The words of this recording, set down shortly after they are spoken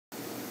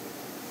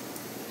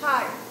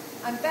Hi,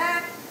 I'm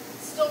back,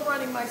 still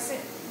running my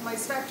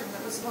spectrum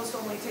that was supposed to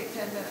only take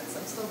 10 minutes.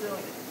 I'm still doing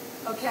it.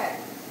 Okay,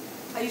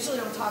 I usually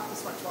don't talk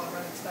this much while I'm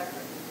running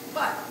spectrum.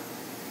 But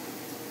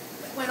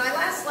when I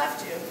last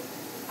left you,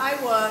 I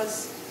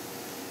was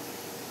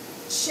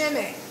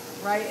shimming,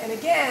 right? And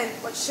again,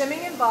 what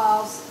shimming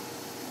involves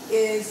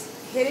is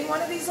hitting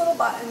one of these little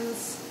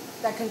buttons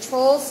that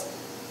controls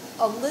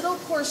a little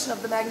portion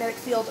of the magnetic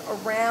field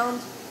around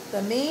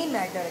the main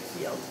magnetic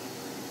field,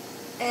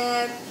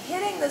 and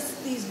hitting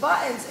these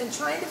buttons and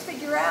trying to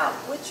figure out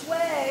which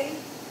way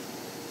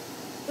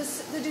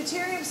the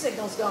deuterium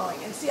signal is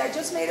going. And see, I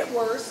just made it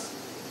worse.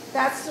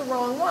 That's the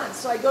wrong one.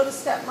 So I go to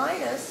step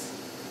minus,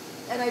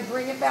 and I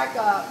bring it back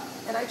up,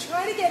 and I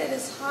try to get it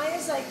as high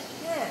as I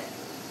can.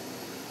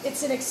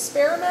 It's an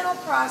experimental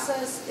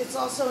process. It's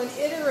also an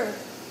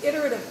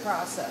iterative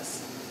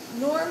process.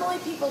 Normally,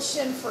 people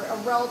shim for a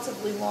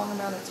relatively long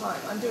amount of time.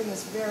 I'm doing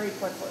this very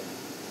quickly.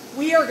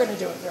 We are going to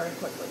do it very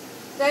quickly.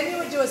 Then you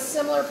would do a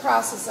similar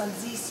process on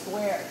z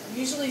squared.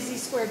 Usually z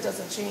squared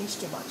doesn't change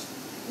too much.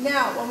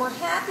 Now, when we're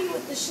happy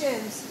with the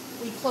shims,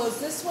 we close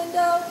this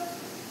window,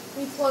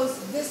 we close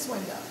this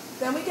window.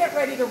 Then we get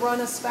ready to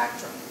run a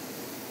spectrum.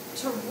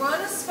 To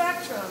run a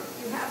spectrum,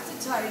 you have to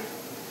type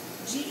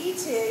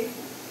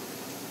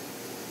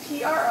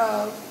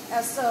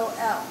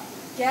GET-PROSOL,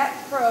 get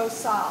pro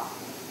sol.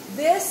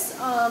 This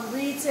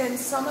reads in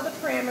some of the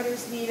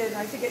parameters needed.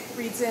 I think it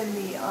reads in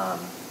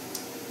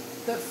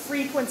the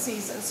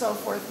frequencies and so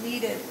forth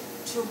needed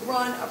to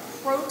run a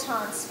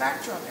proton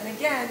spectrum. And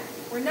again,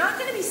 we're not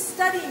going to be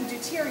studying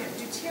deuterium.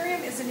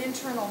 Deuterium is an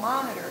internal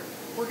monitor.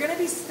 We're going to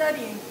be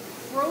studying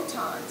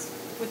protons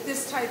with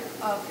this type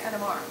of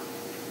NMR.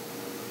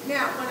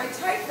 Now, when I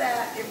type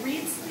that, it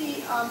reads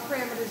the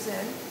parameters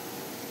in.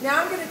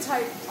 Now I'm going to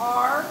type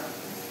RGA,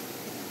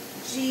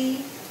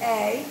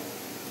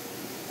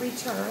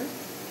 return.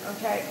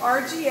 Okay,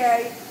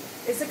 RGA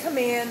is a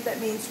command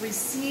that means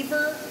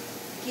receiver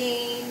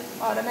gain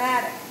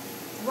automatic.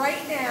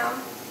 Right now,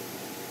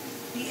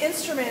 the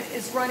instrument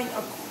is running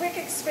a quick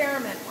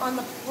experiment on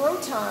the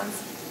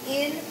protons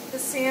in the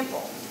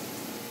sample.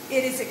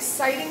 It is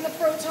exciting the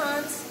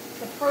protons.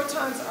 The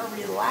protons are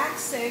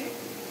relaxing.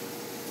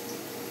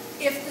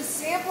 If the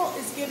sample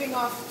is giving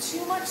off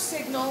too much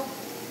signal,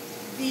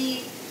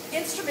 the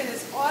instrument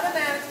is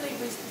automatically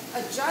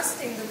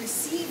adjusting the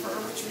receiver,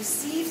 which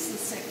receives the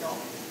signal,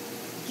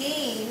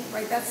 gain,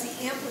 right, that's the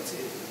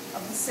amplitude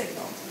of the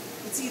signal.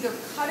 It's either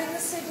cutting the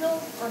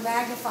signal or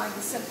magnifying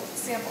the sample,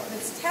 and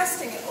it's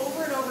testing it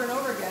over and over and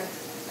over again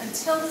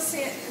until it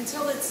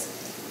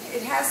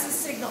has the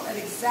signal at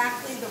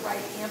exactly the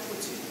right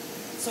amplitude.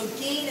 So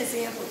gain is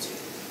amplitude.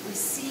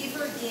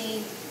 Receiver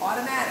gain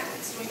automatic.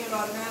 It's doing it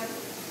automatically.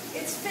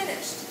 It's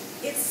finished.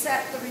 It's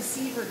set the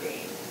receiver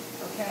gain.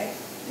 Okay.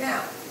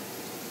 Now,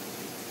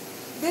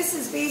 this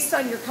is based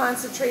on your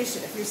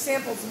concentration. If your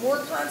sample is more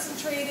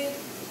concentrated,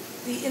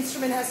 the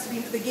instrument has to be,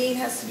 the gain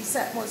has to be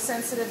set more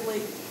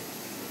sensitively.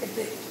 If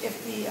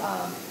the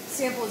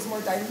sample is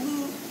more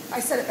dilute, I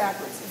said it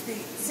backwards. If the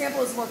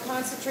sample is more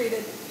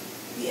concentrated,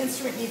 the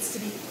instrument needs to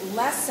be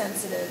less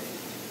sensitive.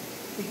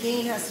 The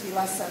gain has to be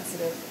less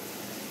sensitive.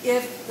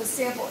 If the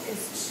sample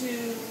is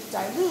too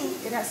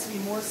dilute, it has to be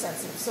more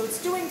sensitive. So it's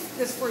doing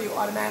this for you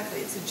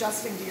automatically. It's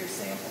adjusting to your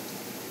sample.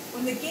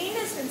 When the gain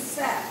has been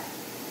set,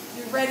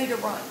 you're ready to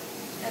run.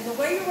 And the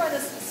way you run a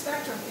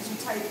spectrum is you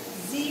type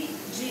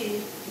ZG,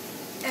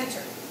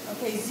 enter.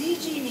 Okay,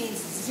 ZG means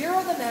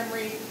zero the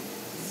memory,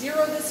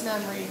 zero this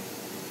memory,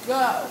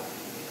 go.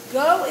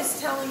 Go is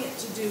telling it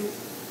to do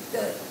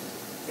the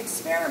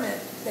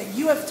experiment that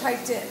you have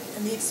typed in.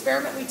 And the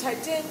experiment we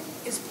typed in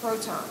is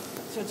proton.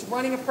 So it's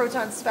running a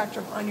proton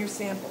spectrum on your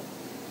sample.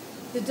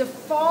 The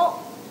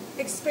default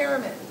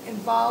experiment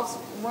involves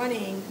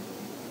running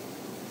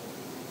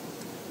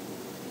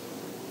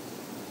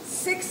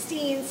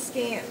 16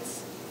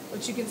 scans,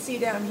 which you can see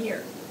down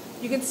here.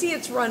 You can see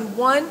it's run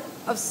 1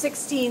 of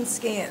 16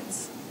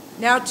 scans.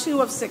 Now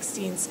 2 of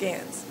 16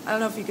 scans. I don't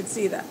know if you can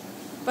see that.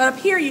 But up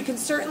here you can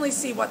certainly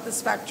see what the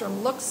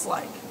spectrum looks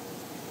like.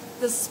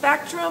 The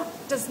spectrum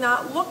does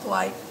not look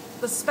like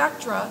the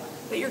spectra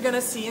that you're going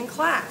to see in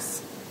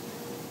class.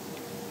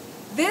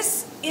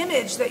 This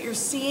image that you're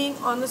seeing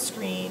on the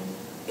screen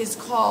is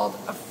called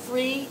a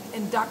free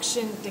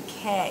induction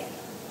decay.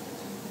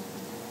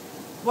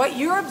 What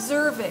you're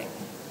observing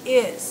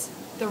is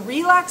the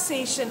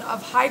relaxation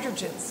of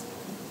hydrogens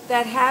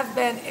that have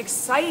been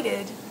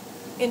excited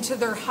into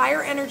their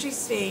higher energy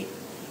state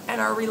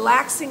and are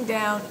relaxing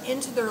down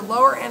into their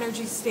lower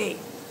energy state.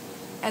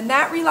 And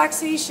that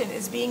relaxation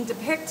is being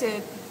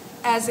depicted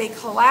as a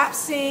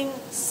collapsing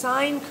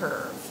sine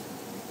curve.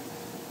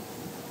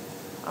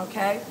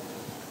 Okay?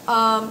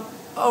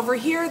 Over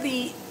here,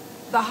 the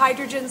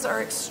hydrogens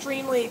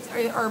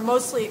are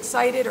mostly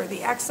excited, or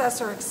the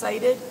excess are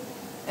excited,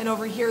 and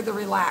over here the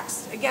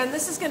relaxed. Again,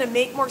 this is going to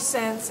make more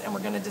sense, and we're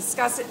going to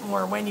discuss it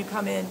more when you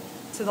come in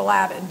to the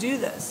lab and do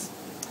this.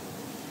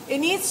 It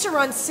needs to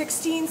run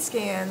 16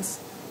 scans,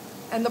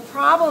 and the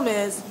problem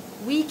is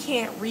we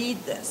can't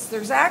read this.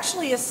 There's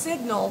actually a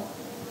signal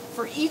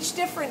for each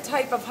different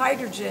type of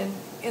hydrogen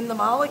in the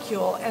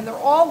molecule, and they're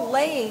all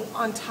laying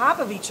on top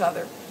of each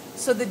other.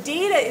 So the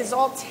data is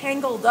all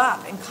tangled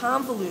up and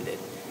convoluted,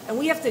 and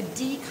we have to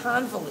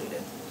deconvolute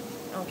it,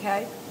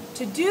 okay?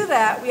 To do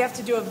that, we have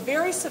to do a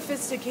very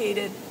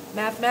sophisticated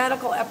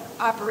mathematical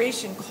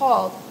operation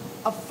called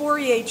a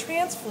Fourier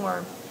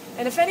transform.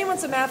 And if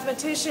anyone's a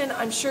mathematician,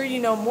 I'm sure you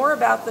know more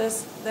about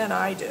this than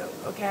I do,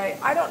 okay?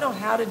 I don't know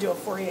how to do a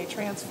Fourier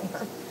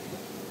transform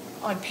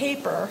on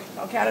paper,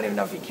 okay? I don't even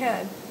know if you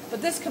can.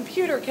 But this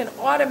computer can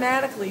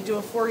automatically do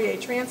a Fourier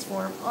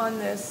transform on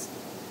this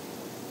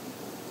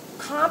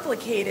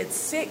complicated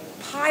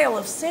pile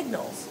of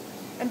signals.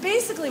 And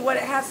basically what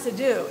it has to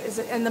do is,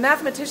 and the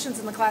mathematicians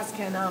in the class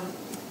can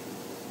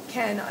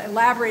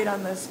elaborate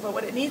on this, but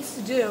what it needs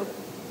to do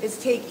is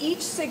take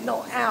each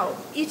signal out.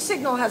 Each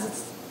signal has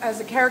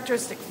a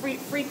characteristic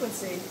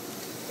frequency.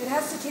 It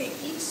has to take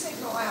each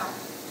signal out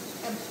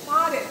and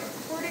plot it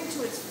according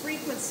to its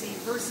frequency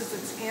versus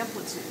its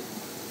amplitude.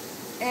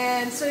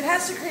 And so it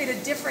has to create a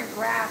different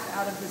graph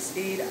out of this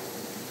data.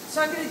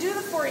 So I'm going to do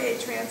the Fourier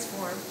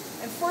transform,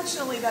 and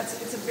fortunately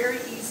it's a very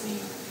easy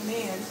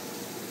command.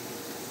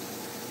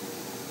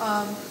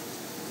 I'm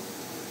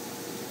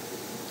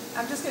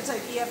just going to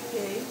type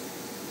EFP,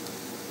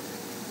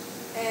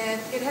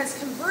 and it has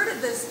converted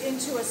this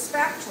into a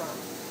spectrum.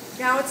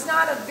 Now it's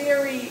not a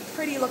very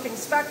pretty looking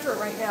spectrum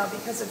right now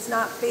because it's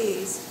not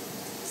phased.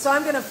 So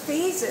I'm going to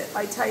phase it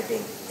by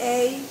typing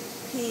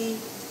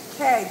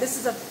APK. This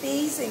is a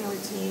phasing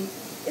routine.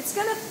 It's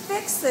going to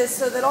fix this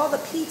so that all the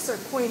peaks are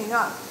pointing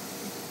up.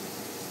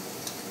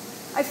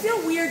 I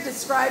feel weird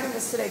describing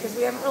this today because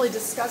we haven't really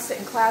discussed it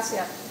in class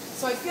yet.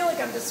 So I feel like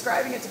I'm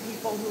describing it to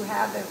people who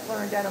haven't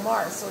learned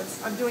NMR, so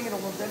I'm doing it a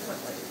little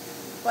differently.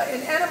 But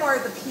in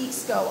NMR, the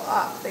peaks go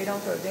up, they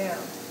don't go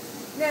down.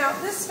 Now,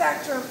 this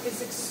spectrum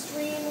is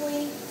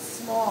extremely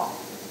small.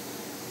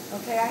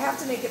 Okay, I have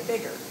to make it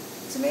bigger.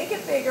 To make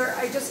it bigger,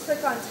 I just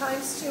click on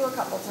 ×2 a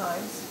couple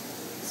times.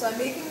 So I'm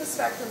making the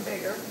spectrum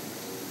bigger.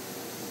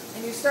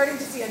 And you're starting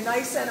to see a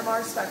nice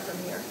NMR spectrum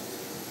here.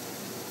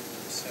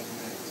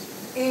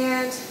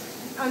 And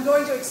I'm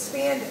going to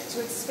expand it.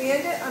 To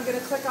expand it, I'm going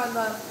to click on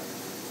the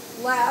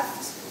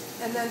left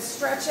and then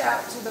stretch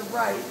out to the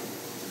right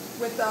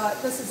with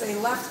this is a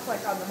left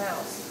click on the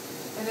mouse,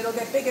 and it'll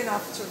get big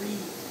enough to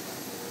read.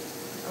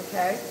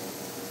 Okay.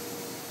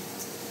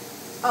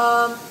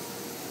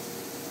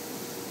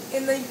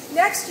 In the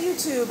next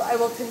YouTube, I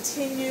will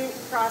continue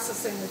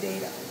processing the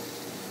data.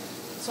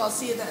 So I'll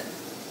see you then.